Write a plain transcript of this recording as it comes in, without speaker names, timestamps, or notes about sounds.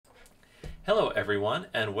Hello everyone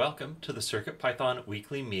and welcome to the CircuitPython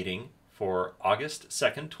weekly meeting for August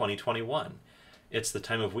 2nd, 2021. It's the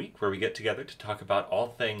time of week where we get together to talk about all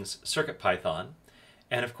things CircuitPython,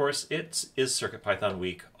 and of course it is CircuitPython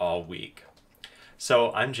week all week.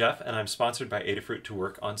 So I'm Jeff and I'm sponsored by Adafruit to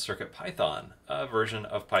work on CircuitPython, a version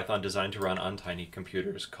of Python designed to run on tiny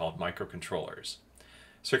computers called microcontrollers.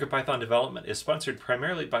 CircuitPython development is sponsored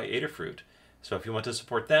primarily by Adafruit, so if you want to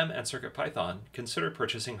support them and CircuitPython, consider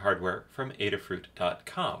purchasing hardware from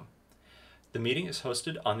adafruit.com. The meeting is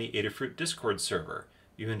hosted on the Adafruit Discord server.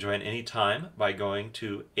 You can join any time by going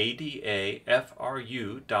to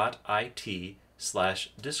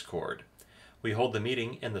adafru.it/discord. We hold the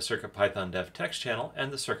meeting in the CircuitPython Dev text channel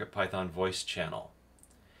and the CircuitPython voice channel.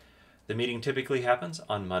 The meeting typically happens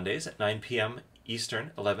on Mondays at 9 p.m.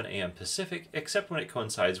 Eastern, 11 a.m. Pacific, except when it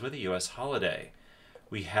coincides with a U.S. holiday.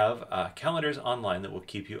 We have calendars online that will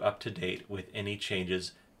keep you up to date with any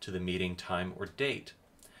changes to the meeting time or date.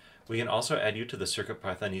 We can also add you to the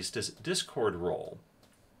CircuitPythonistas Discord role,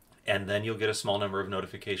 and then you'll get a small number of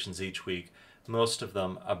notifications each week, most of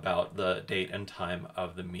them about the date and time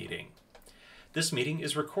of the meeting. This meeting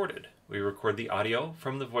is recorded. We record the audio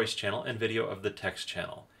from the voice channel and video of the text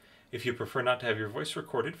channel. If you prefer not to have your voice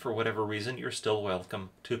recorded for whatever reason, you're still welcome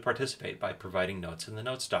to participate by providing notes in the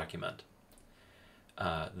notes document.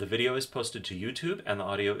 The video is posted to YouTube and the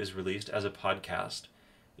audio is released as a podcast.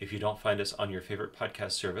 If you don't find us on your favorite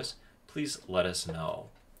podcast service, please let us know.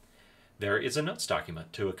 There is a notes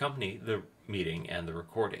document to accompany the meeting and the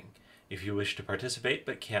recording. If you wish to participate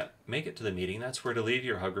but can't make it to the meeting, that's where to leave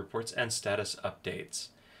your hug reports and status updates.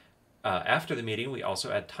 After the meeting, we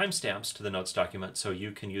also add timestamps to the notes document so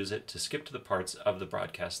you can use it to skip to the parts of the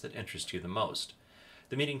broadcast that interest you the most.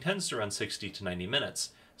 The meeting tends to run 60 to 90 minutes,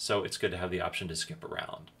 so it's good to have the option to skip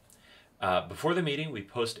around. Before the meeting, we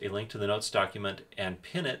post a link to the notes document and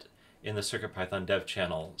pin it in the CircuitPython Dev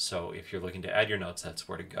channel, so if you're looking to add your notes, that's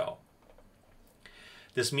where to go.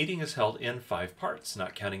 This meeting is held in 5 parts,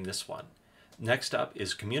 not counting this one. Next up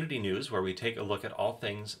is community news, where we take a look at all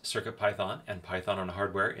things CircuitPython and Python on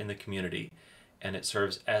hardware in the community, and it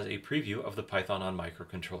serves as a preview of the Python on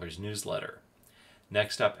Microcontrollers newsletter.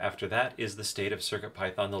 Next up after that is the state of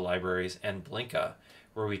CircuitPython, the libraries, and Blinka,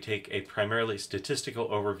 where we take a primarily statistical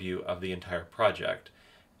overview of the entire project,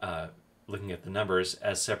 looking at the numbers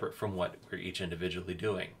as separate from what we're each individually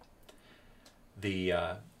doing. The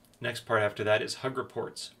next part after that is Hug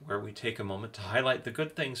Reports, where we take a moment to highlight the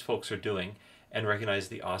good things folks are doing and recognize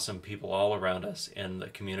the awesome people all around us in the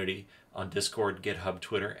community on Discord, GitHub,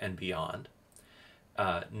 Twitter, and beyond.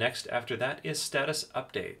 Next after that is Status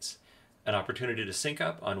Updates, an opportunity to sync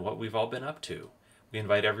up on what we've all been up to. We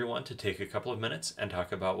invite everyone to take a couple of minutes and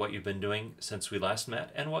talk about what you've been doing since we last met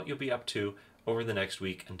and what you'll be up to over the next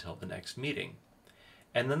week until the next meeting.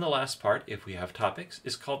 And then the last part, if we have topics,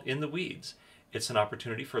 is called In the Weeds. It's an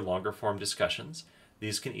opportunity for longer form discussions.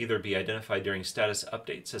 These can either be identified during status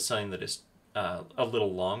updates as something that is a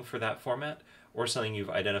little long for that format, or something you've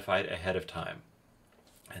identified ahead of time.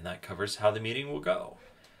 And that covers how the meeting will go.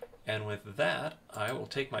 And with that, I will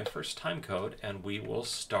take my first time code and we will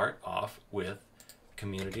start off with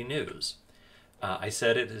community news. I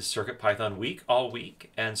said it is CircuitPython week all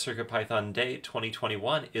week, and CircuitPython Day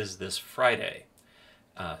 2021 is this Friday.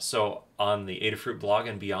 So on the Adafruit blog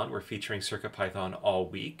and beyond, we're featuring CircuitPython all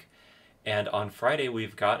week, and on Friday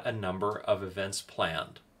we've got a number of events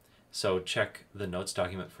planned. So check the notes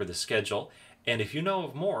document for the schedule, and if you know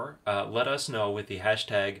of more, let us know with the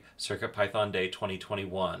hashtag CircuitPython Day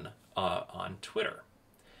 2021 on Twitter.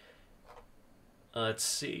 Let's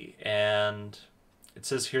see, and it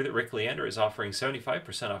says here that Rick Leander is offering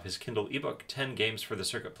 75% off his Kindle ebook, 10 Games for the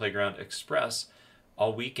Circuit Playground Express,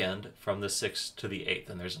 all weekend from the 6th to the 8th,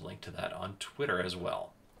 and there's a link to that on Twitter as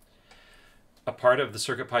well. A part of the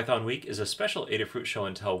CircuitPython week is a special Adafruit Show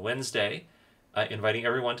and Tell Wednesday, inviting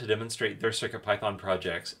everyone to demonstrate their CircuitPython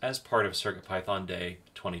projects as part of CircuitPython Day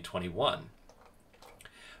 2021.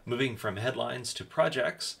 Moving from headlines to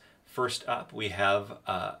projects, first up we have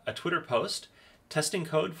a Twitter post, testing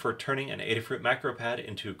code for turning an Adafruit MacroPad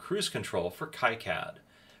into cruise control for KiCad.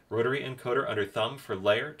 Rotary encoder under thumb for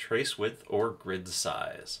layer, trace width, or grid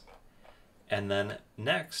size. And then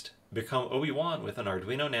next, become Obi-Wan with an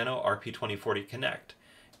Arduino Nano RP2040 Connect.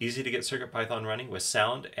 Easy to get CircuitPython running with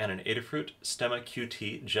sound and an Adafruit Stemma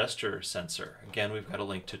QT gesture sensor. Again, we've got a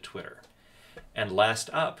link to Twitter. And last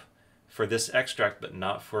up, for this extract but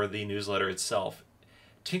not for the newsletter itself,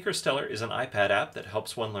 Tinkerstellar is an iPad app that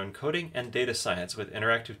helps one learn coding and data science with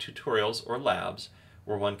interactive tutorials or labs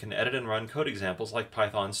where one can edit and run code examples like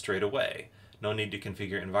Python straight away. No need to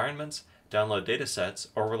configure environments, download datasets,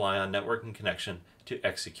 or rely on networking connection to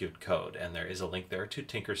execute code. And there is a link there to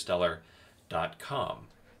tinkerstellar.com.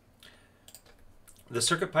 The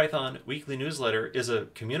CircuitPython weekly newsletter is a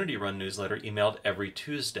community-run newsletter emailed every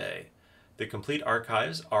Tuesday. The complete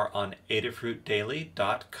archives are on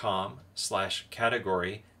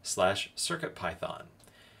adafruitdaily.com/category/CircuitPython.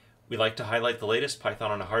 We like to highlight the latest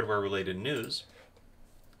Python and hardware-related news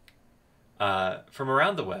from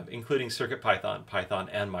around the web, including CircuitPython, Python,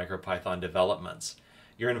 and MicroPython developments.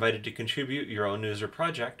 You're invited to contribute your own news or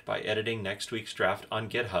project by editing next week's draft on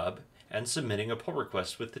GitHub and submitting a pull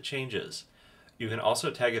request with the changes. You can also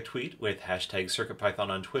tag a tweet with hashtag CircuitPython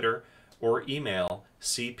on Twitter or email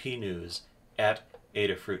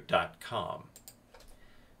cpnews@adafruit.com.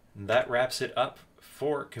 That wraps it up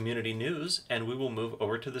for community news, and we will move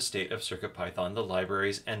over to the state of CircuitPython, the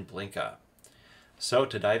libraries, and Blinka. So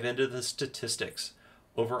to dive into the statistics,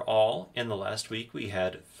 overall in the last week we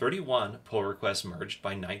had 31 pull requests merged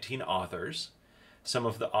by 19 authors. Some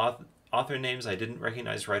of the author names I didn't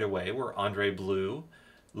recognize right away were Andre Blue,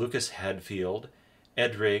 Lucas Hadfield,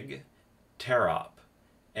 Edrig, Terop,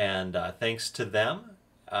 and thanks to them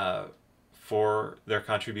for their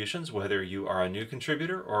contributions. Whether you are a new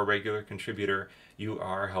contributor or a regular contributor, you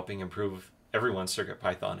are helping improve everyone's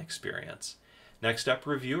CircuitPython experience. Next up,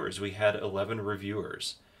 reviewers. We had 11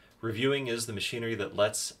 reviewers. Reviewing is the machinery that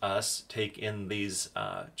lets us take in these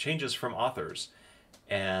changes from authors,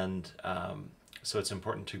 and so it's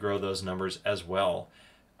important to grow those numbers as well.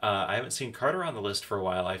 I haven't seen Carter on the list for a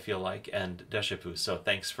while, I feel like, and Deshapu, so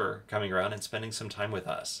thanks for coming around and spending some time with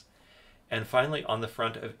us. And finally, on the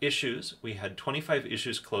front of issues, we had 25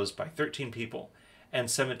 issues closed by 13 people and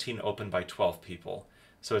 17 open by 12 people.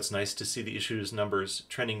 So it's nice to see the issues numbers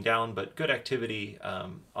trending down, but good activity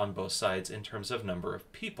on both sides in terms of number of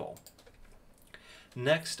people.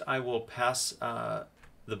 Next, I will pass the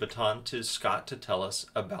baton to Scott to tell us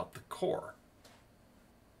about the core.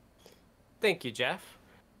 Thank you, Jeff.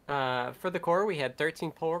 For the core, we had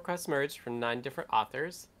 13 pull requests merged from 9 different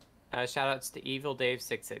authors. Shoutouts to Evil Dave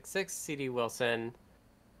 666, CD Wilson,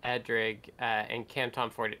 Edrig, and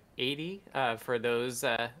CamTom480 for those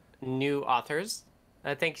new authors.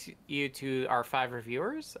 Thanks you to our 5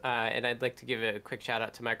 reviewers, and I'd like to give a quick shout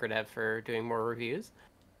out to Microdev for doing more reviews.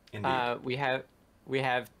 Indeed. We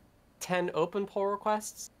have 10 open pull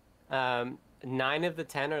requests. 9 of the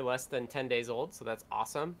 10 are less than 10 days old, so that's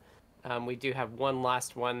awesome. We do have one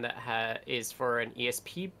last one that is for an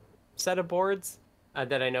ESP set of boards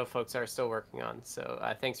that I know folks are still working on.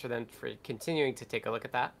 So thanks for them for continuing to take a look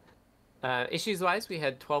at that. Issues-wise, we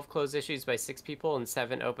had 12 closed issues by 6 people and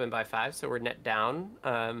 7 open by 5, so we're net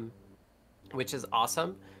down, which is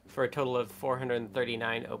awesome, for a total of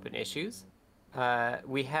 439 open issues.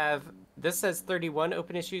 This says 31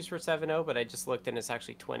 open issues for 7.0, but I just looked and it's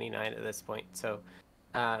actually 29 at this point. So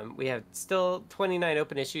we have still 29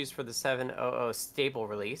 open issues for the 7.0 stable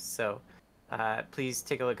release. So please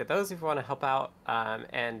take a look at those if you want to help out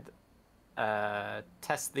and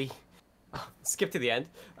test the. Skip to the end.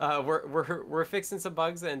 We're fixing some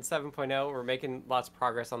bugs in 7.0. We're making lots of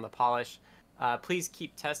progress on the polish. Please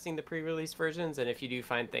keep testing the pre-release versions, and if you do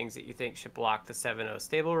find things that you think should block the 7.0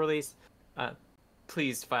 stable release,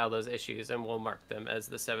 please file those issues, and we'll mark them as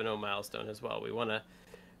the 7.0 milestone as well. We want to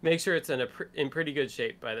make sure it's in pretty good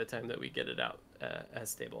shape by the time that we get it out as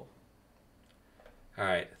stable. All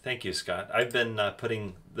right, thank you, Scott. I've been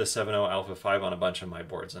putting the 7.0 Alpha 5 on a bunch of my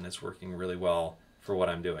boards, and it's working really well for what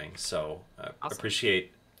I'm doing. So Awesome.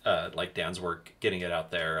 Appreciate like Dan's work getting it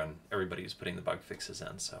out there, and everybody who's putting the bug fixes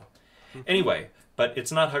in. So anyway, but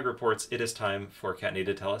it's not Hug Reports. It is time for Kattni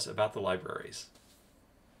to tell us about the libraries.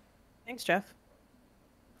 Thanks, Jeff.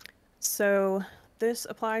 So this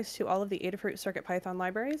applies to all of the Adafruit CircuitPython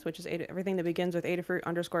libraries, which is everything that begins with Adafruit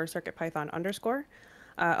 _CircuitPython_,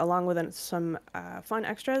 along with some fun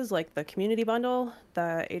extras like the community bundle,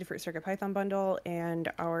 the Adafruit CircuitPython bundle,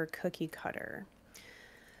 and our cookie cutter.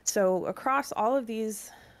 So across all of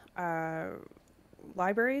these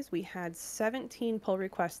libraries, we had 17 pull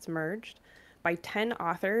requests merged by 10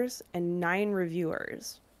 authors and 9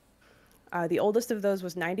 reviewers. The oldest of those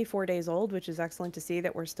was 94 days old, which is excellent to see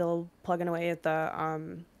that we're still plugging away at the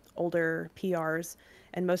older PRs,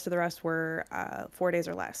 and most of the rest were 4 days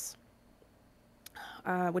or less,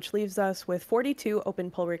 which leaves us with 42 open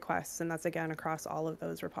pull requests, and that's again across all of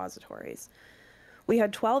those repositories. We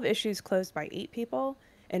had 12 issues closed by 8 people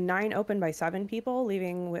and 9 open by 7 people,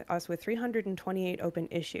 leaving us with 328 open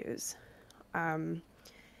issues.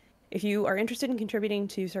 If you are interested in contributing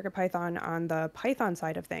to CircuitPython on the Python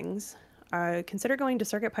side of things, consider going to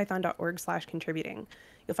circuitpython.org/contributing.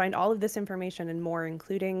 You'll find all of this information and more,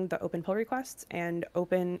 including the open pull requests and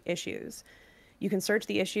open issues. You can search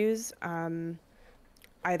the issues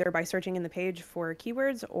either by searching in the page for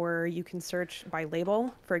keywords, or you can search by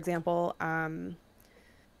label. For example, bug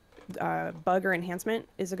or enhancement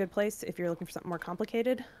is a good place if you're looking for something more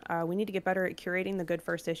complicated. We need to get better at curating the good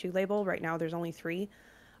first issue label. Right now there's only 3,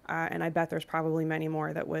 and I bet there's probably many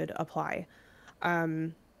more that would apply.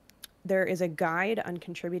 There is a guide on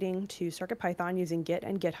contributing to CircuitPython using Git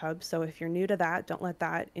and GitHub. So if you're new to that, don't let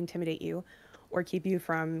that intimidate you or keep you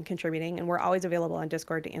from contributing. And we're always available on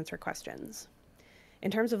Discord to answer questions. In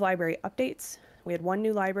terms of library updates, we had 1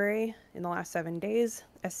 new library in the last 7 days,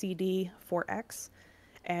 SCD4X,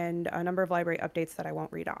 and a number of library updates that I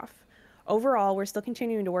won't read off. Overall, we're still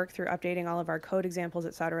continuing to work through updating all of our code examples,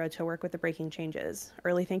 etc., to work with the breaking changes.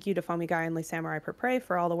 Early thank you to Foamy and Le Samurai Per Prey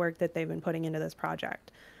for all the work that they've been putting into this project.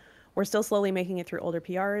 We're still slowly making it through older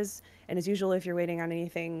PRs, and as usual, if you're waiting on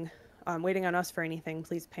anything, waiting on us for anything,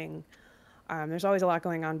 please ping. There's always a lot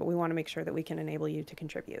going on, but we want to make sure that we can enable you to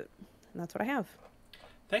contribute. And that's what I have.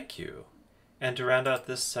 Thank you. And to round out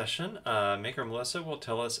this session, Maker Melissa will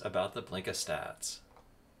tell us about the Blinka stats.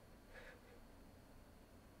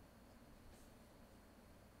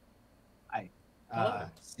 I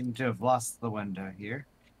seem to have lost the window here.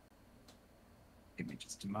 Give me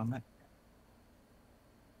just a moment.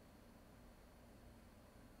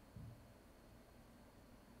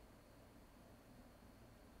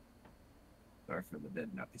 Sorry for the dead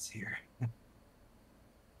noise here.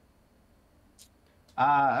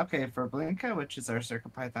 Okay, for Blinka, which is our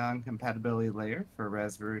CircuitPython compatibility layer for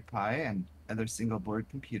Raspberry Pi and other single board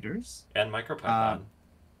computers. And MicroPython.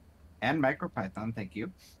 And MicroPython, thank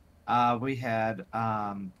you. We had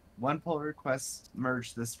 1 pull request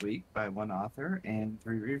merged this week by 1 author and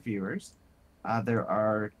 3 reviewers. There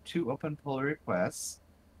are 2 open pull requests,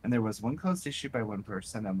 and there was 1 closed issue by 1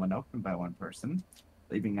 person and 1 open by 1 person,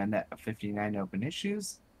 leaving a net of 59 open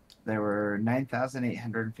issues. There were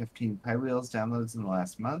 9,815 PyWheels downloads in the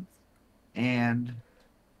last month, and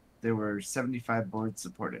there were 75 boards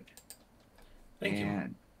supported. Thank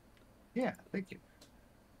you. Yeah, thank you.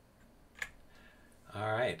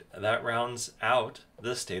 All right, that rounds out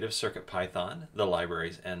the state of CircuitPython, the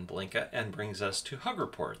libraries, and Blinka, and brings us to Hug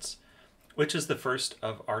Reports, which is the first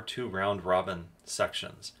of our 2 round-robin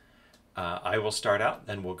sections. I will start out,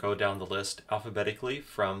 then we'll go down the list alphabetically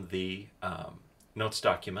from the notes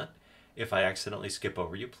document. If I accidentally skip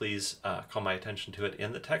over you, please call my attention to it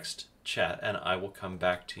in the text chat, and I will come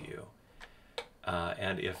back to you.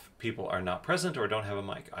 And if people are not present or don't have a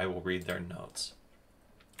mic, I will read their notes.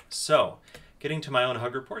 So, getting to my own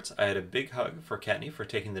Hug Reports, I had a big hug for Kattni for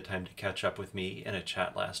taking the time to catch up with me in a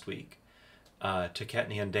chat last week. To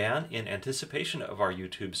Kattni and Dan in anticipation of our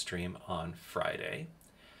YouTube stream on Friday.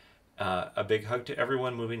 A big hug to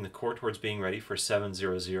everyone moving the core towards being ready for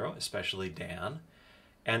 7.0.0, especially Dan.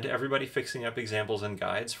 And to everybody fixing up examples and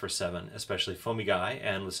guides for 7, especially Foamy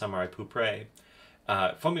and Le Samurai Per Prey.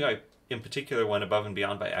 Foamy in particular went above and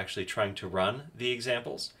beyond by actually trying to run the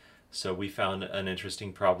examples. So we found an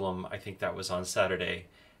interesting problem, I think that was on Saturday,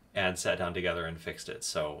 and sat down together and fixed it.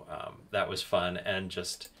 So that was fun, and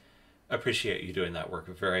just appreciate you doing that work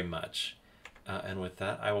very much. And with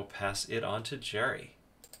that, I will pass it on to Jerry.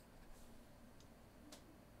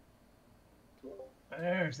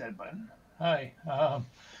 There's that button. Hi.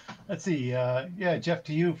 Let's see. Yeah, Jeff,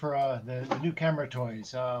 to you for the new camera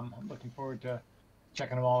toys. I'm looking forward to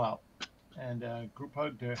checking them all out. And group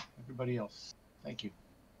hug to everybody else. Thank you.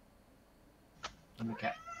 And the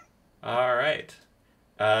cat. All right.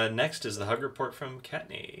 Next is the hug report from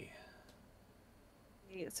Kattni.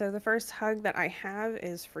 So the first hug that I have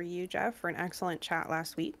is for you, Jeff, for an excellent chat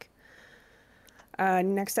last week.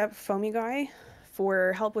 Next up, Foamy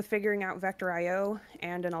for help with figuring out Vector.io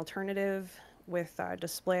and an alternative with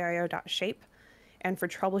display.io.shape, and for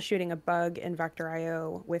troubleshooting a bug in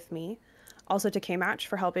Vector.io with me. Also to Kmatch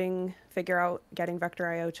for helping figure out getting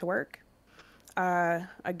Vector.io to work.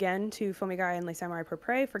 Again to Foamy and Le Samurai Per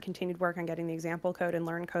Prey for continued work on getting the example code and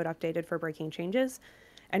learn code updated for breaking changes.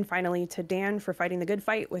 And finally to Dan for fighting the good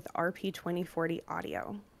fight with RP2040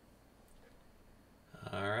 audio.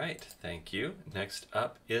 All right, thank you. Next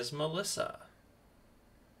up is Melissa.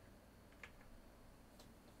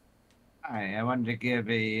 Hi, I wanted to give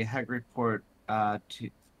a hug report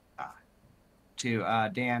to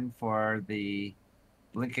Dan for the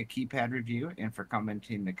Blinka keypad review and for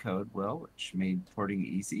commenting the code well, which made porting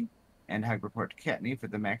easy, and hug report to Kattni for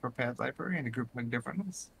the MacroPad library and a group hug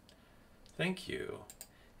difference. Thank you.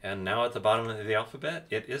 And now at the bottom of the alphabet,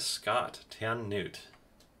 it is Scott Tan-Newt.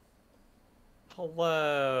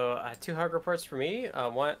 Hello. 2 hug reports for me.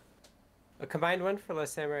 A combined one for Le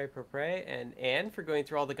Samurai Per Prey and Anne for going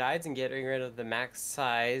through all the guides and getting rid of the max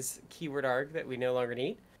size keyword arg that we no longer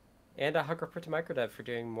need. And a hug report to Microdev for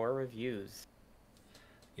doing more reviews.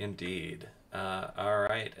 Indeed. All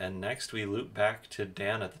right, and next we loop back to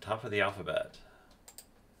Dan at the top of the alphabet.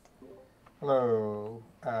 Hello.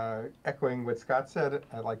 Echoing what Scott said,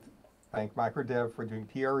 I'd like to thank Microdev for doing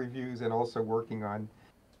PR reviews and also working on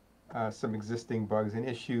some existing bugs and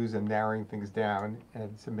issues and narrowing things down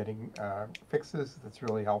and submitting fixes. That's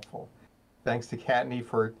really helpful. Thanks to Kattni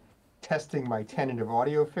for testing my tentative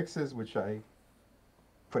audio fixes, which I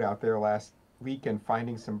put out there last week, and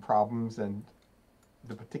finding some problems, and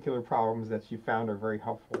the particular problems that she found are very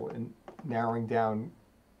helpful in narrowing down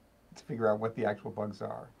to figure out what the actual bugs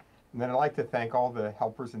are. And then I'd like to thank all the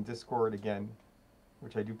helpers in Discord again,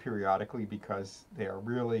 which I do periodically, because they are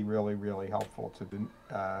really, really, really helpful to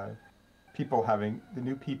the people having, the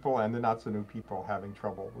new people and the not so new people having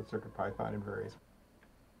trouble with CircuitPython in various ways.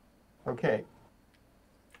 Okay.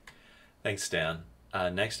 Thanks, Dan.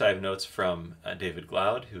 Next, I have notes from David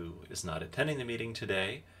Glaude, who is not attending the meeting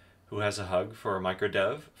today, who has a hug for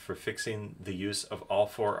Microdev for fixing the use of all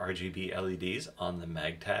 4 RGB LEDs on the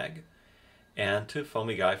MagTag, and to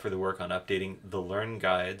FoamyGuy for the work on updating the Learn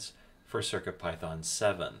guides for CircuitPython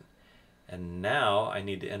 7. And now I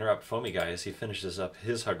need to interrupt FoamyGuy as he finishes up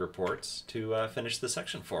his hug reports to finish the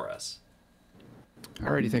section for us.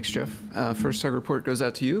 Alrighty, thanks, Jeff. First hug report goes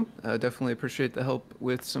out to you. Definitely appreciate the help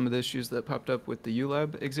with some of the issues that popped up with the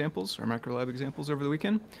ULab examples, or Microlab examples over the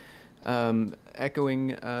weekend. Echoing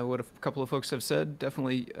what a couple of folks have said,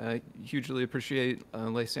 definitely hugely appreciate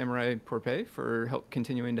Les Samurai Porpé for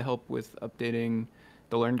continuing to help with updating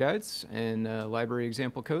the Learn guides and library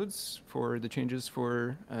example codes for the changes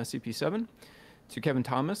for CP7. To Kevin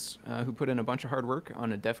Thomas, who put in a bunch of hard work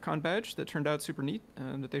on a DEF CON badge that turned out super neat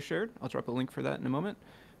that they shared. I'll drop a link for that in a moment.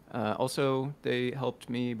 Also, they helped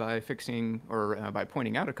me by fixing, or by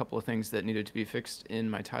pointing out a couple of things that needed to be fixed in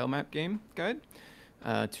my tile map game guide.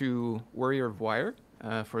 To Warrior of Wire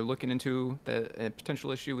for looking into the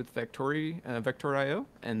potential issue with Vector.io,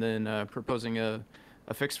 and then proposing a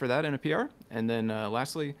fix for that in a PR. And then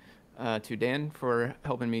lastly, to Dan for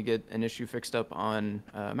helping me get an issue fixed up on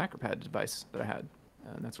a MacroPad device that I had.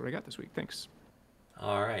 And that's what I got this week. Thanks.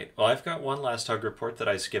 All right. Well, I've got one last hug report that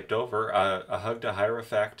I skipped over. A hug to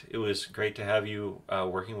Hierophect. It was great to have you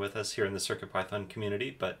working with us here in the CircuitPython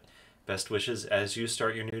community, but best wishes as you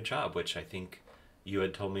start your new job, which I think you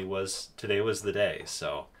had told me today was the day.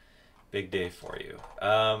 So big day for you.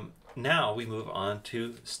 Now we move on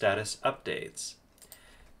to status updates.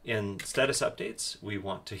 In status updates, we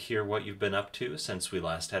want to hear what you've been up to since we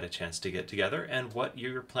last had a chance to get together and what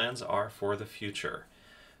your plans are for the future.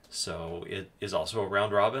 So it is also a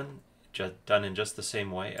round robin, done in just the same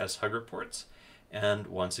way as hug reports. And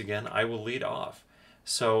once again, I will lead off.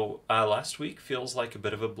 So last week feels like a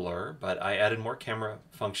bit of a blur, but I added more camera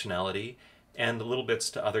functionality and little bits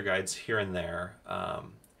to other guides here and there. I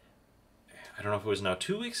don't know if it was now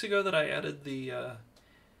 2 weeks ago that I added the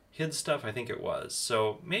HID stuff. I think it was.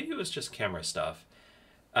 So maybe it was just camera stuff.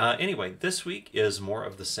 Anyway, this week is more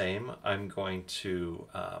of the same. I'm going to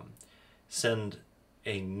send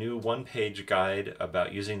a new one-page guide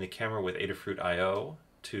about using the camera with Adafruit IO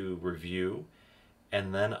to review.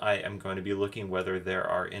 And then I am going to be looking whether there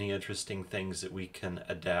are any interesting things that we can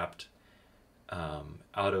adapt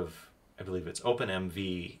out of, I believe it's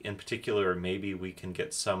OpenMV. In particular, maybe we can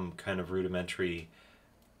get some kind of rudimentary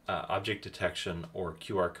object detection or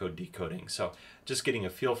QR code decoding. So just getting a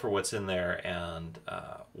feel for what's in there and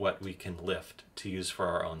what we can lift to use for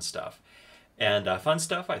our own stuff. And fun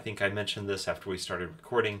stuff, I think I mentioned this after we started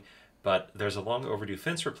recording, but there's a long overdue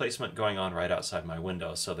fence replacement going on right outside my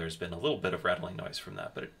window, so there's been a little bit of rattling noise from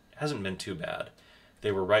that, but it hasn't been too bad.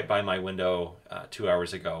 They were right by my window 2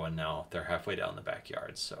 hours ago, and now they're halfway down the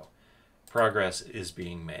backyard, so progress is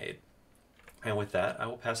being made. And with that, I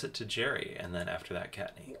will pass it to Jerry, and then after that,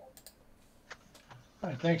 Kattni.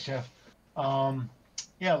 All right, thanks, Jeff.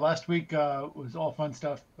 Yeah, last week was all fun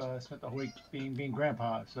stuff. Spent the whole week being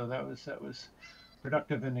grandpa, so that was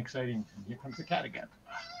productive and exciting. And here comes the cat again.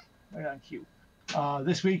 Right on cue.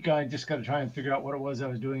 This week, I just got to try and figure out what it was I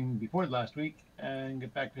was doing before last week, and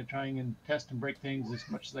get back to trying and test and break things as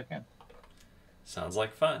much as I can. Sounds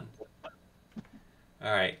like fun.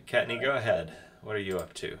 All right, Kattni, go ahead. What are you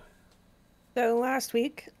up to? So last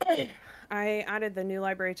week, I added the new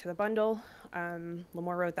library to the bundle.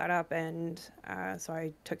 Lamore wrote that up, and so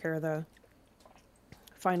I took care of the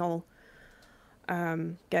final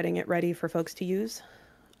getting it ready for folks to use.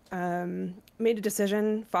 Made a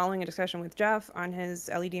decision following a discussion with Jeff on his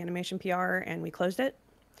LED animation PR, and we closed it.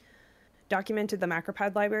 Documented the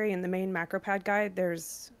MacroPad library in the main MacroPad guide.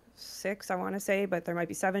 There's 6, I want to say, but there might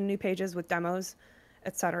be 7 new pages with demos,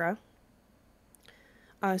 etc.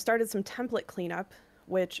 Started some template cleanup,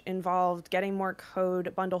 which involved getting more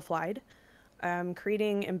code bundle flied,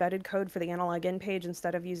 creating embedded code for the analog in page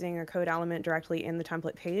instead of using a code element directly in the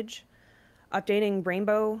template page, updating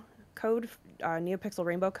Rainbow code, NeoPixel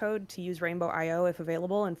Rainbow code to use Rainbow IO if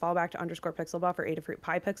available, and fall back to _pixelbuff or Adafruit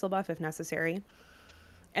PyPixelBuff if necessary.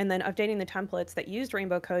 And then updating the templates that used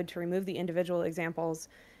Rainbow code to remove the individual examples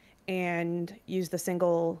and use the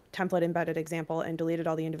single template embedded example, and deleted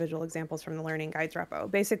all the individual examples from the learning guides repo.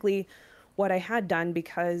 Basically, what I had done,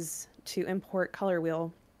 because to import color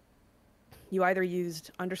wheel, you either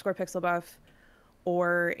used _pixelbuff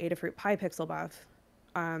or Adafruit PyPixelBuff,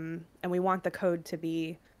 and we want the code to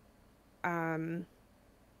be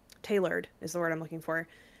tailored, is the word I'm looking for,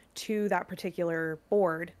 to that particular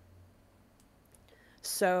board.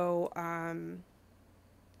 So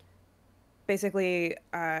basically,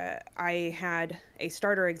 I had a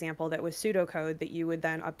starter example that was pseudocode that you would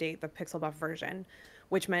then update the PixelBuff version,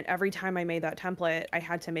 which meant every time I made that template, I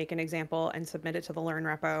had to make an example and submit it to the Learn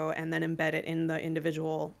repo and then embed it in the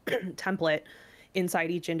individual template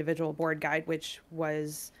inside each individual board guide, which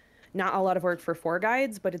was not a lot of work for 4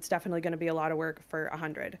 guides, but it's definitely going to be a lot of work for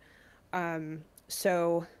 100.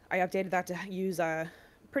 So I updated that to use a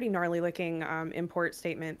pretty gnarly looking import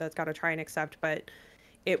statement that's got to try and accept, but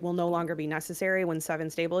it will no longer be necessary when 7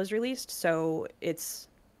 stable is released. So it's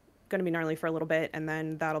going to be gnarly for a little bit, and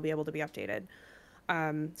then that'll be able to be updated.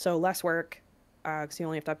 So less work, because you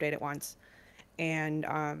only have to update it once, and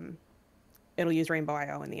it'll use Rainbow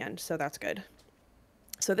IO in the end, so that's good.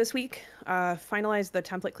 So this week, finalize the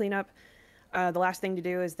template cleanup. The last thing to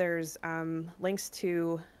do is there's links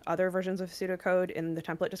to other versions of pseudocode in the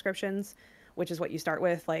template descriptions, which is what you start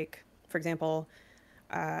with. Like, for example,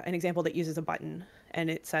 an example that uses a button, and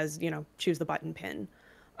it says, you know, choose the button pin.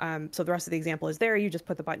 So the rest of the example is there. You just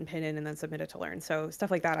put the button pin in and then submit it to Learn. So stuff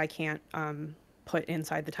like that I can't put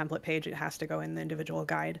inside the template page. It has to go in the individual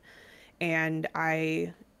guide. And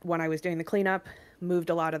when I was doing the cleanup,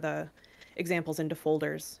 moved a lot of the examples into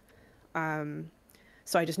folders.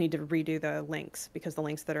 So I just need to redo the links, because the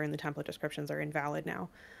links that are in the template descriptions are invalid now.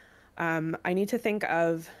 I need to think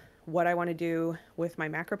of what I want to do with my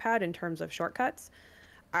MacroPad in terms of shortcuts.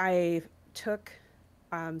 I took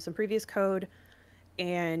some previous code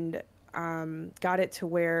and got it to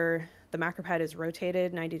where the MacroPad is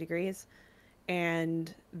rotated 90 degrees,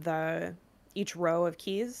 and each row of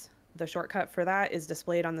keys, the shortcut for that is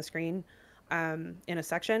displayed on the screen in a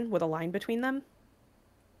section with a line between them.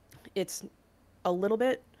 It's a little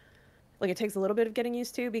bit, like, it takes a little bit of getting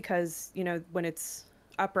used to, because, you know, when it's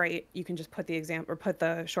upright, you can just put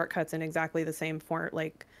the shortcuts in exactly the same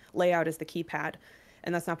layout as the keypad,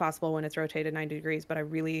 and that's not possible when it's rotated 90 degrees, but I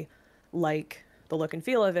really like the look and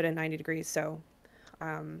feel of it at 90 degrees, so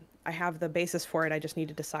I have the basis for it. I just need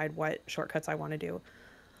to decide what shortcuts I want to do.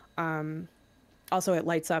 Also,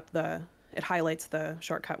 it highlights the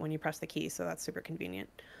shortcut when you press the key, so that's super convenient.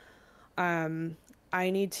 I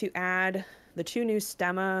need to add the 2 new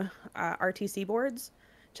Stemma RTC boards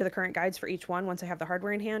to the current guides for each one once I have the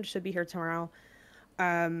hardware in hand. Should be here tomorrow.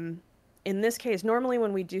 In this case, normally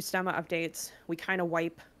when we do Stemma updates, we kind of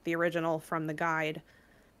wipe the original from the guide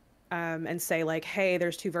and say, like, hey,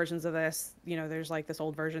 there's 2 versions of this. You know, there's like this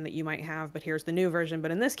old version that you might have, but here's the new version.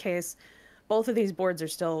 But in this case, both of these boards are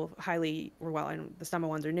still and the Stemma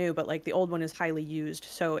ones are new, but like the old one is highly used.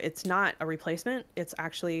 So it's not a replacement. It's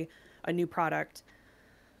actually a new product.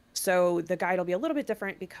 So the guide will be a little bit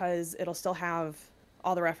different, because it'll still have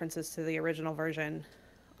all the references to the original version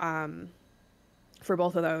for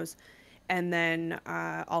both of those. And then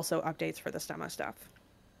also updates for the Stemma stuff.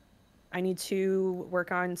 I need to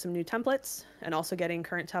work on some new templates and also getting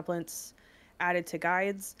current templates added to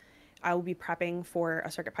guides. I will be prepping for a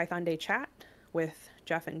CircuitPython Day chat with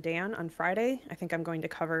Jeff and Dan on Friday. I think I'm going to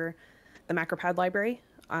cover the MacroPad library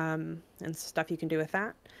and stuff you can do with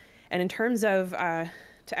that. And in terms of,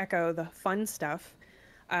 to echo the fun stuff,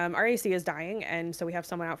 our AC is dying, and so we have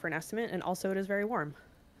someone out for an estimate, and also it is very warm.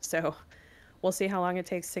 So we'll see how long it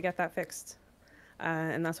takes to get that fixed.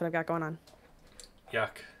 And that's what I've got going on.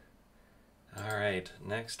 Yuck. All right,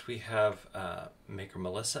 next we have Maker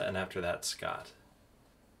Melissa, and after that, Scott.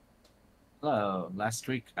 Hello. Last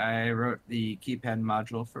week I wrote the keypad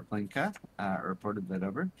module for Blinka, reported that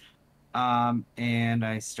over. And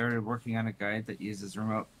I started working on a guide that uses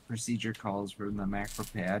remote procedure calls from the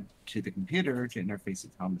MacroPad to the computer to interface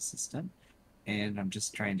with Home Assistant. And I'm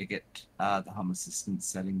just trying to get the Home Assistant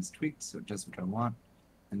settings tweaked so it does what I want.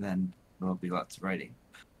 And then there'll be lots of writing.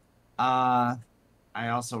 I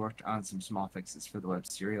also worked on some small fixes for the Web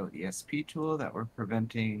Serial ESP tool that were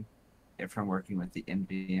preventing it from working with the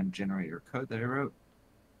NVM generator code that I wrote.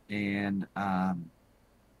 And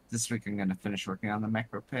this week I'm going to finish working on the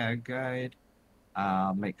MicroPad guide.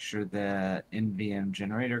 Make sure that NVM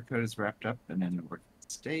generator code is wrapped up and in a working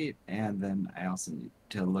state. And then I also need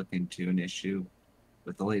to look into an issue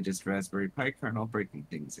with the latest Raspberry Pi kernel breaking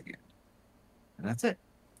things again. And that's it.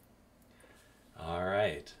 All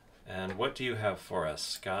right. And what do you have for us,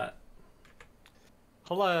 Scott?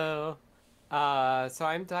 Hello. So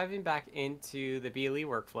I'm diving back into the BLE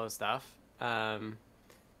workflow stuff.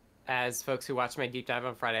 As folks who watched my deep dive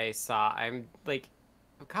on Friday saw, I've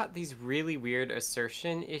got these really weird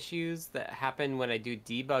assertion issues that happen when I do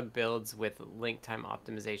debug builds with link time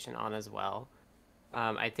optimization on as well.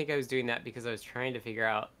 I think I was doing that because I was trying to figure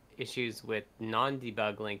out issues with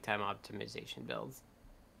non-debug link time optimization builds.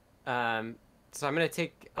 So I'm going to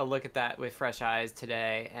take a look at that with fresh eyes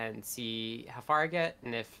today and see how far I get.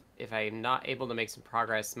 And if I'm not able to make some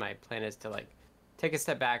progress, my plan is to take a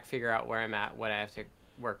step back, figure out where I'm at, what I have to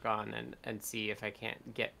work on, and see if I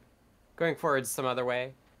can't get going forward some other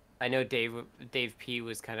way. I know Dave P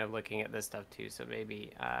was kind of looking at this stuff too, so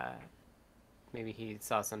maybe he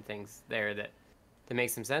saw some things there that make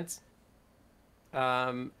some sense.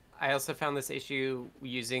 I also found this issue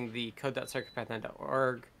using the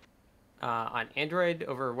code.circuitpython.org on Android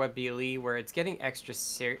over WebBLE, where it's getting extra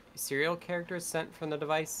serial characters sent from the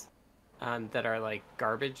device that are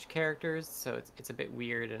garbage characters. So it's a bit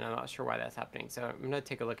weird, and I'm not sure why that's happening. So I'm going to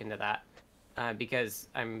take a look into that because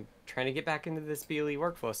I'm trying to get back into this BLE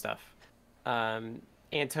workflow stuff.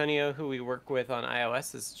 Antonio, who we work with on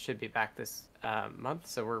iOS, should be back this month,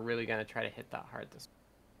 so we're really going to try to hit that hard this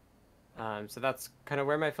so that's kind of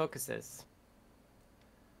where my focus is.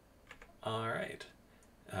 All right.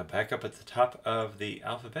 Back up at the top of the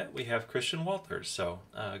alphabet, we have Christian Walters. So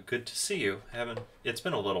good to see you. It's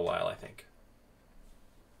been a little while, I think.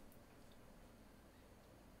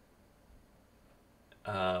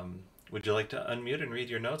 Would you like to unmute and read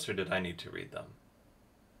your notes, or did I need to read them?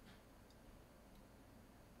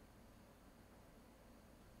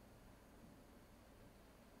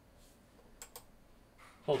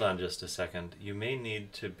 Hold on just a second. You may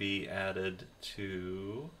need to be added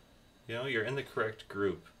to... you're in the correct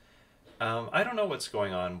group. I don't know what's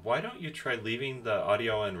going on. Why don't you try leaving the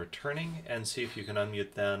audio and returning and see if you can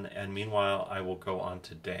unmute then, and meanwhile I will go on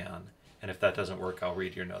to Dan. And if that doesn't work, I'll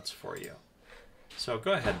read your notes for you. So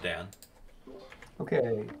go ahead, Dan.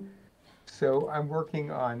 Okay, so I'm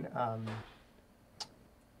working on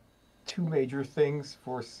two major things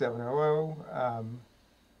for 7.0.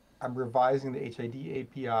 I'm revising the HID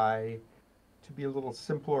API to be a little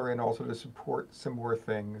simpler and also to support some more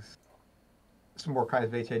things, some more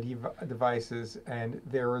kinds of HID devices. And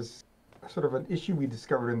there was sort of an issue we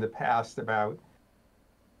discovered in the past about,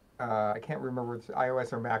 I can't remember if it's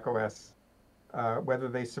iOS or macOS, whether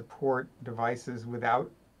they support devices with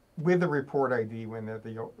a report ID when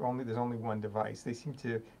there's only one device. They seem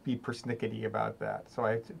to be persnickety about that. So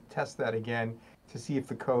I have to test that again to see if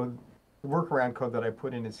the workaround code that I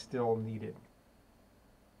put in is still needed.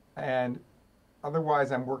 And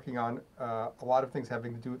otherwise, I'm working on a lot of things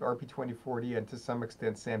having to do with RP2040 and to some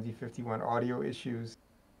extent SAMD51 audio issues.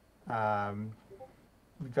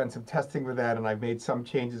 We've done some testing with that, and I've made some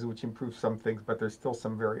changes which improve some things, but there's still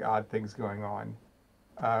some very odd things going on,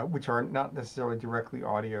 which are not necessarily directly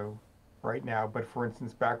audio right now. But for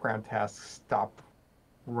instance, background tasks stop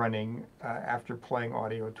running after playing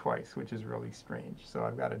audio twice, which is really strange. So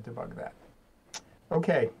I've got to debug that.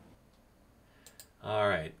 Okay. All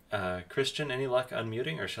right. Christian, any luck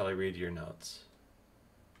unmuting, or shall I read your notes?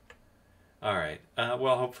 All right.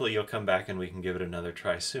 Well, hopefully you'll come back and we can give it another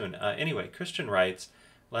try soon. Anyway, Christian writes,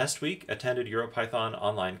 last week attended EuroPython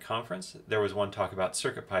online conference. There was one talk about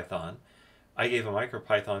CircuitPython. I gave a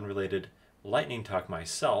MicroPython related lightning talk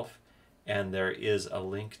myself, and there is a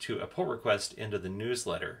link to a pull request into the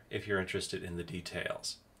newsletter if you're interested in the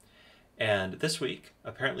details. And this week,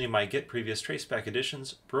 apparently my Get Previous Traceback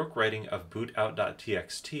Editions broke writing of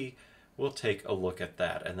bootout.txt. We'll take a look at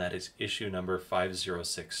that, and that is issue number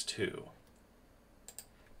 5062.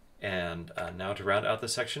 And now to round out the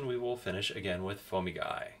section, we will finish again with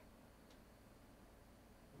Foamy-Guy.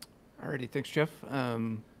 Alrighty, thanks, Jeff.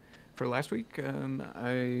 For last week,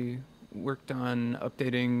 I worked on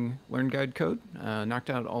updating LearnGuide code,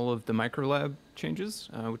 knocked out all of the Microlab changes,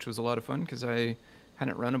 which was a lot of fun because I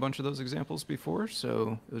hadn't run a bunch of those examples before,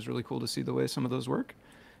 so it was really cool to see the way some of those work.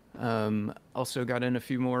 Also got in a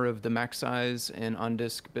few more of the max size and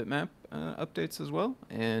on-disk bitmap updates as well,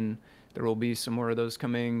 and there will be some more of those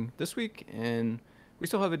coming this week, and we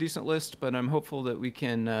still have a decent list, but I'm hopeful that we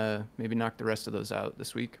can maybe knock the rest of those out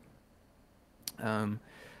this week.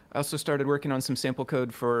 I also started working on some sample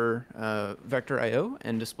code for Vector.io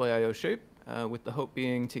and Display.io Shape. with the hope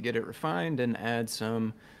being to get it refined and add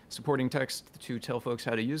some supporting text to tell folks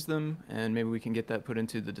how to use them, and maybe we can get that put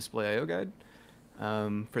into the Display IO guide.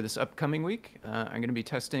 For this upcoming week, I'm going to be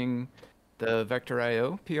testing the Vector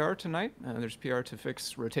IO PR tonight. There's PR to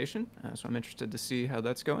fix rotation, so I'm interested to see how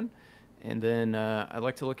that's going. And then I'd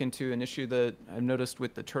like to look into an issue that I've noticed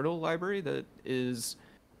with the Turtle library that is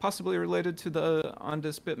possibly related to the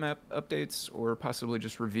OnDis bitmap updates, or possibly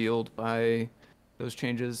just revealed by those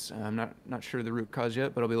changes. I'm not sure the root cause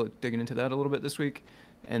yet, but I'll be digging into that a little bit this week.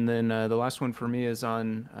 And then the last one for me is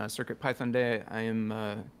on CircuitPython Day. I am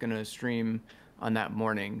going to stream on that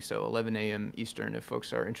morning, so 11 a.m. Eastern. If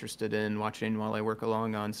folks are interested in watching while I work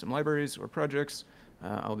along on some libraries or projects,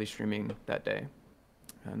 I'll be streaming that day.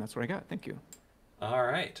 And that's what I got. Thank you. All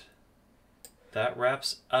right. That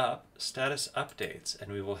wraps up status updates,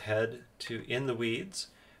 and we will head to In the Weeds,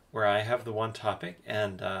 where I have the one topic,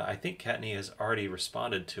 and I think Kattni has already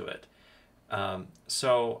responded to it.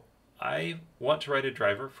 So I want to write a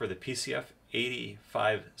driver for the PCF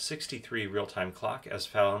 8563 real-time clock as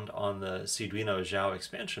found on the Arduino Xiao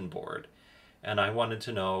expansion board, and I wanted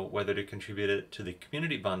to know whether to contribute it to the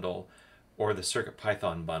community bundle or the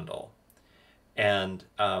CircuitPython bundle. And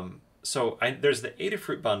so there's the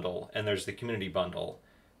Adafruit bundle and there's the community bundle,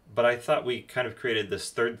 but I thought we kind of created this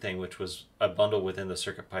third thing, which was a bundle within the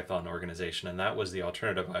CircuitPython organization, and that was the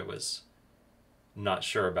alternative I was not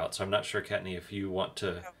sure about. So I'm not sure, Kattni, if you want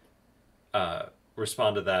to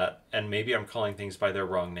respond to that, and maybe I'm calling things by their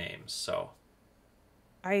wrong names. So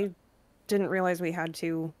I didn't realize we had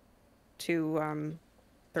two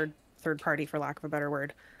third party, for lack of a better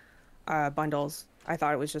word, bundles. I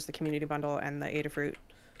thought it was just the community bundle and the Adafruit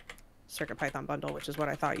CircuitPython bundle, which is what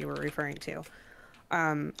I thought you were referring to.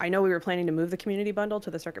 I know we were planning to move the community bundle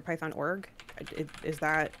to the CircuitPython org. Is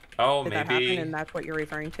that did that happen, and that's what you're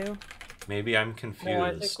referring to? Maybe I'm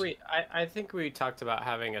confused. Well, I think we talked about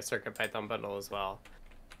having a CircuitPython bundle as well.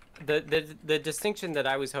 The distinction that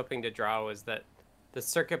I was hoping to draw was that the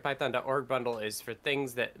CircuitPython.org bundle is for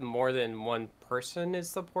things that more than one person is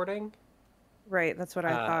supporting. Right, that's what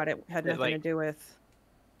I thought. It had nothing to do with.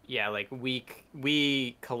 Yeah, like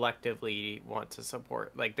we collectively want to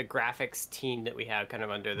support, like the graphics team that we have kind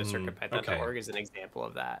of under the CircuitPython.org is an example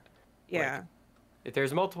of that. Yeah. Like, if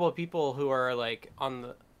there's multiple people who are like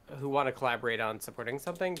who want to collaborate on supporting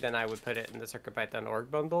something, then I would put it in the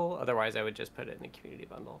CircuitPython.org bundle. Otherwise, I would just put it in the community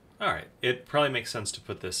bundle. All right. It probably makes sense to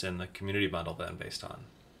put this in the community bundle then, based on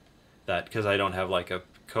that, because I don't have like a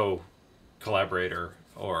co-collaborator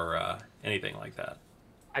or anything like that.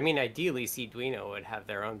 I mean, ideally, Arduino would have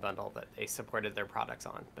their own bundle that they supported their products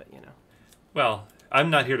on, but you know. Well, I'm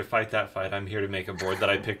not here to fight that fight. I'm here to make a board that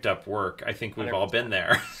I picked up work. I think we've all been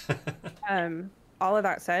there. All of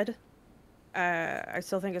that said, I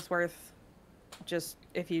still think it's worth just,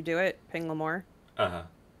 if you do it, ping Lamore.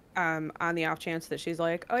 On the off chance that she's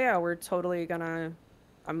like, oh yeah, we're totally gonna,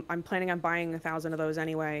 I'm planning on buying 1,000 of those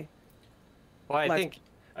anyway. Well, I think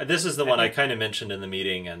this is the one I kind of mentioned in the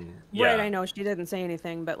meeting, and yeah. Right, I know she didn't say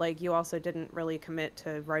anything, but like you also didn't really commit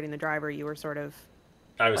to writing the driver. You were sort of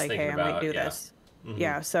I was like, thinking hey, about, I might do this.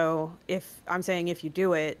 Yeah, so if I'm saying if you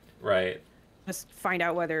do it, right, just find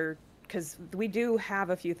out whether, because we do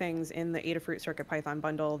have a few things in the Adafruit CircuitPython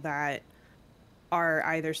bundle that are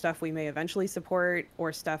either stuff we may eventually support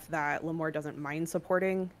or stuff that Lamore doesn't mind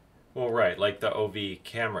supporting. Well, right, like the OV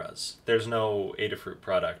cameras. There's no Adafruit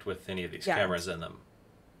product with any of these cameras in them.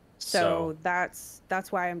 So that's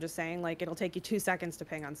why I'm just saying, like, it'll take you 2 seconds to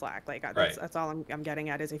ping on Slack. Like, that's all I'm getting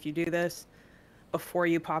at, is if you do this before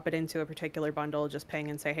you pop it into a particular bundle, just ping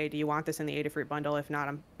and say, hey, do you want this in the Adafruit bundle? If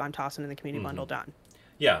not, I'm tossing in the community bundle. Done.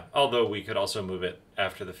 Yeah, although we could also move it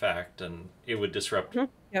after the fact, and it would disrupt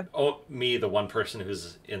me, the one person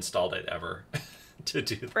who's installed it ever, to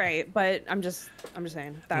do that. Right, but I'm just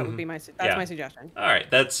saying that would be my my suggestion. All right,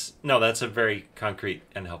 that's a very concrete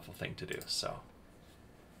and helpful thing to do. So,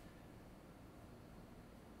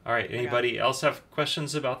 all right, anybody else have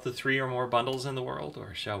questions about the 3 or more bundles in the world,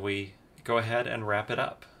 or shall we go ahead and wrap it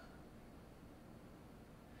up?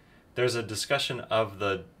 There's a discussion of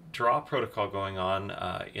the draw protocol going on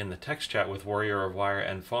in the text chat with Warrior of Wire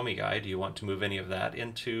and Foamy Guy. Do you want to move any of that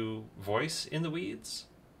into voice in the weeds?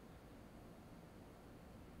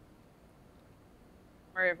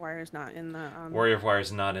 Warrior of Wire is not in the Warrior of Wire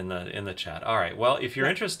is not in the chat. All right. Well, if you're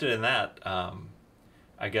interested in that,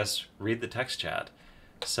 I guess read the text chat.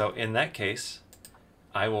 So in that case,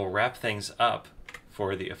 I will wrap things up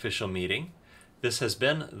for the official meeting. This has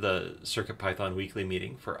been the CircuitPython weekly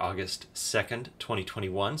meeting for August 2nd,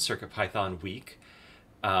 2021, CircuitPython week.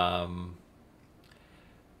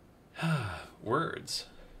 Words.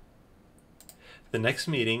 The next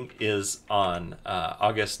meeting is on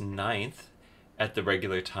August 9th at the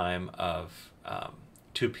regular time of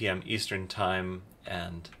 2 p.m. Eastern Time,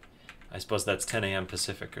 and I suppose that's 10 a.m.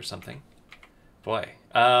 Pacific or something. Boy.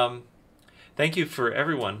 Thank you for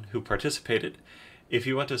everyone who participated. If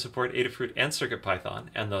you want to support Adafruit and CircuitPython,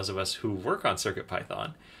 and those of us who work on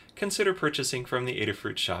CircuitPython, consider purchasing from the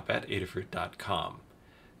Adafruit shop at adafruit.com.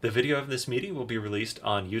 The video of this meeting will be released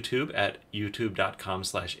on YouTube at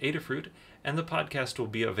youtube.com/Adafruit, and the podcast will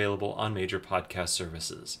be available on major podcast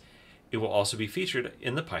services. It will also be featured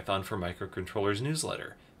in the Python for Microcontrollers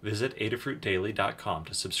newsletter. Visit adafruitdaily.com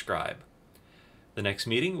to subscribe. The next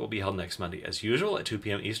meeting will be held next Monday as usual at 2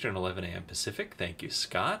 p.m. Eastern, 11 a.m. Pacific. Thank you,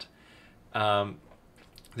 Scott.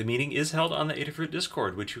 The meeting is held on the Adafruit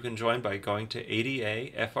Discord, which you can join by going to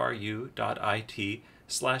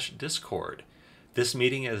adafru.it/discord. This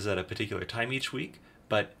meeting is at a particular time each week,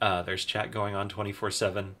 but there's chat going on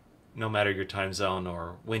 24/7, no matter your time zone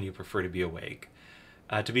or when you prefer to be awake.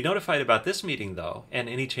 To be notified about this meeting, though, and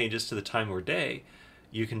any changes to the time or day,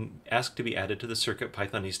 you can ask to be added to the Circuit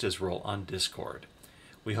Pythonistas role on Discord.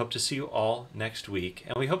 We hope to see you all next week,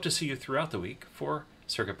 and we hope to see you throughout the week for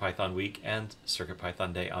CircuitPython Week and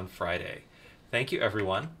CircuitPython Day on Friday. Thank you,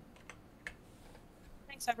 everyone.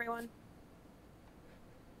 Thanks, everyone.